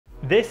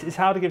This is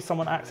how to give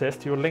someone access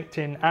to your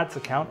LinkedIn ads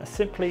account as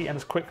simply and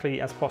as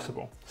quickly as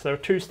possible. So there are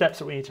two steps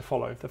that we need to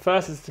follow. The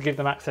first is to give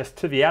them access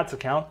to the ads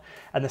account,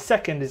 and the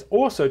second is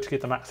also to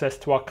give them access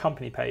to our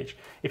company page.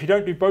 If you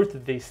don't do both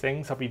of these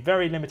things, they'll be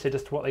very limited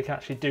as to what they can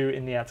actually do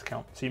in the ads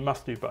account. So you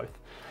must do both.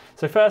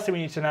 So firstly, we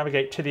need to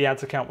navigate to the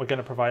ads account we're going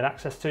to provide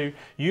access to.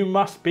 You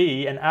must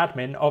be an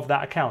admin of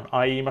that account,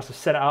 i.e. you must have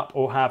set it up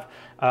or have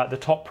the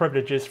top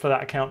privileges for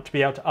that account to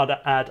be able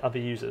to add other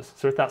users.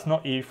 So if that's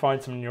not you,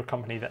 find someone in your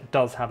company that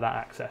does have that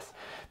access.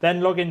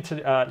 Then log into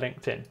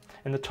LinkedIn.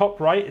 In the top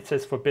right, it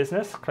says for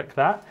business, click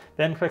that,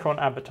 then click on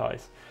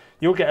advertise.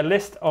 You'll get a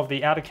list of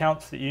the ad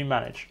accounts that you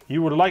manage.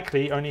 You will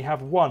likely only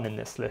have one in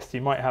this list,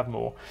 you might have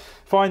more.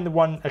 Find the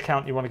one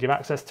account you want to give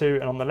access to,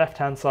 and on the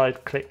left-hand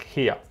side, click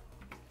here.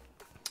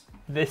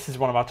 This is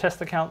one of our test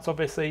accounts,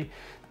 obviously.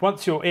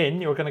 Once you're in,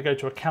 you're going to go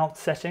to account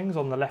settings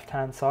on the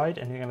left-hand side,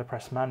 and you're going to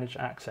press manage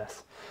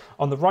access.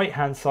 On the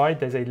right-hand side,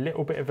 there's a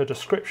little bit of a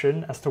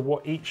description as to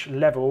what each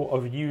level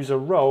of user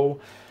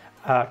role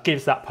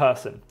gives that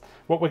person.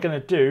 What we're going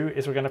to do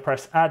is we're going to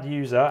press add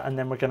user, and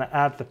then we're going to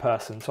add the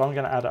person. So I'm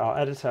going to add our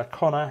editor,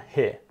 Connor,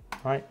 here,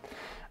 right?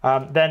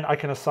 Then I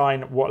can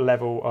assign what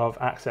level of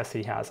access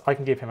he has. I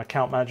can give him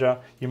account manager.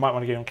 You might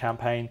want to give him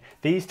campaign.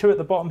 These two at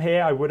the bottom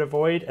here I would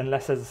avoid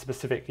unless there's a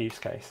specific use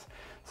case.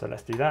 So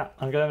let's do that.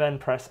 I'm going to then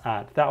press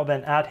add. That will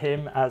then add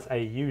him as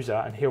a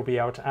user, and he'll be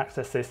able to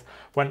access this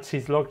once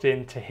he's logged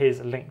into his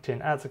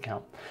LinkedIn ads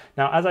account.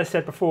 Now, as I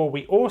said before,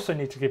 we also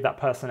need to give that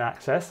person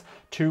access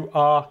to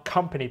our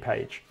company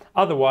page.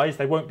 Otherwise,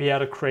 they won't be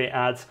able to create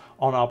ads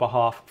on our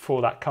behalf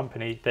for that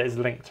company that is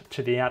linked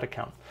to the ad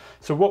account.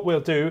 So what we'll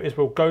do is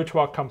we'll go to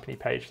our company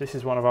page. This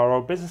is one of our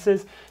old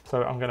businesses.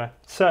 So I'm going to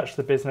search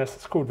the business.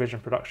 It's called Vision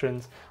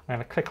Productions. I'm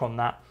going to click on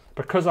that.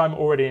 Because I'm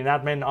already an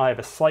admin, I have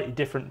a slightly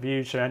different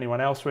view to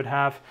anyone else would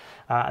have.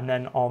 And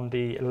then on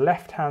the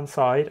left-hand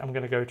side, I'm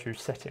going to go to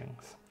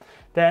settings.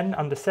 Then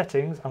under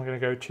settings, I'm going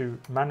to go to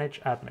manage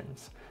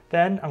admins.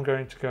 Then I'm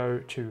going to go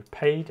to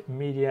paid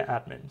media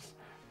admins.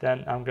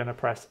 Then I'm going to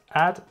press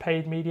add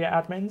paid media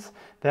admins.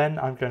 Then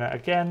I'm going to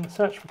again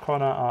search for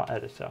Connor, our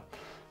editor.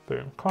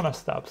 Boom, Connor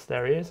Stubbs,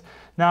 there he is.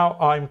 Now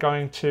I'm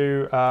going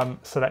to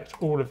select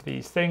all of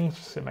these things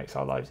just so it makes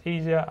our lives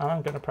easier, and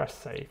I'm going to press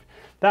save.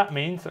 That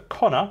means that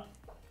Connor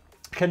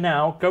can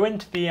now go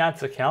into the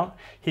ads account,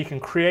 he can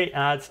create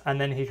ads,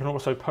 and then he can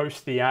also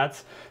post the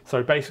ads.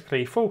 So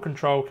basically full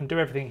control, can do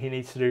everything he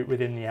needs to do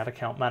within the ad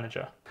account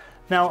manager.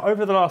 Now,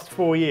 over the last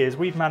 4 years,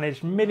 we've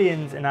managed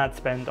millions in ad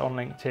spend on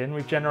LinkedIn.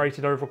 We've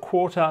generated over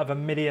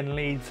 250,000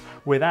 leads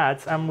with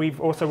ads, and we've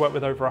also worked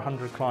with over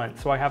 100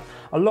 clients. So I have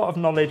a lot of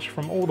knowledge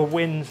from all the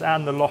wins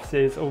and the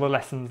losses, all the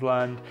lessons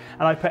learned,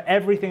 and I put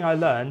everything I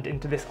learned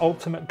into this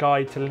ultimate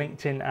guide to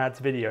LinkedIn ads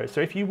video. So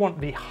if you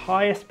want the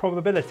highest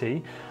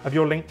probability of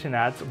your LinkedIn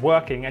ads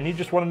working, and you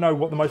just want to know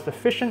what the most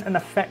efficient and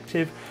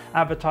effective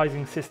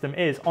advertising system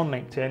is on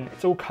LinkedIn,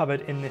 it's all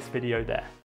covered in this video there.